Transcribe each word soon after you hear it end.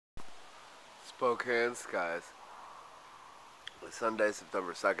Spokanes Skies. Sunday,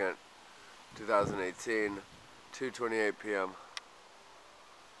 September 2nd, 2018, 2:28 p.m.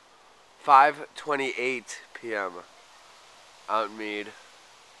 5:28 p.m. out in Mead.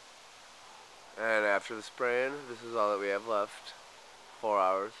 And after the spraying, this is all that we have left. 4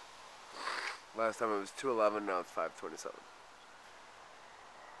 hours. Last time it was 2:11, now it's 5:27.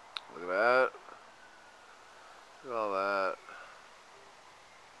 Look at that. Look at all that.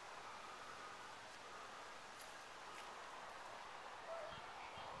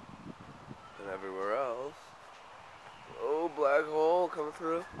 And everywhere else. Oh, black hole coming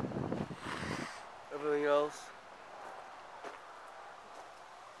through. Everything else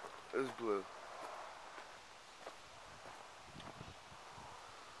is blue.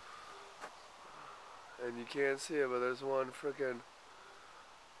 And you can't see it, but there's one frickin'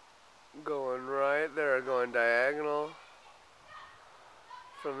 going right there, going diagonal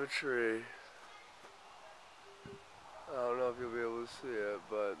from the tree. I don't know if you'll be able to see it,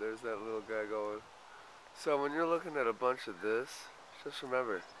 but there's that little guy going. So when you're looking at a bunch of this, just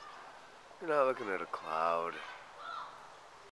remember, you're not looking at a cloud.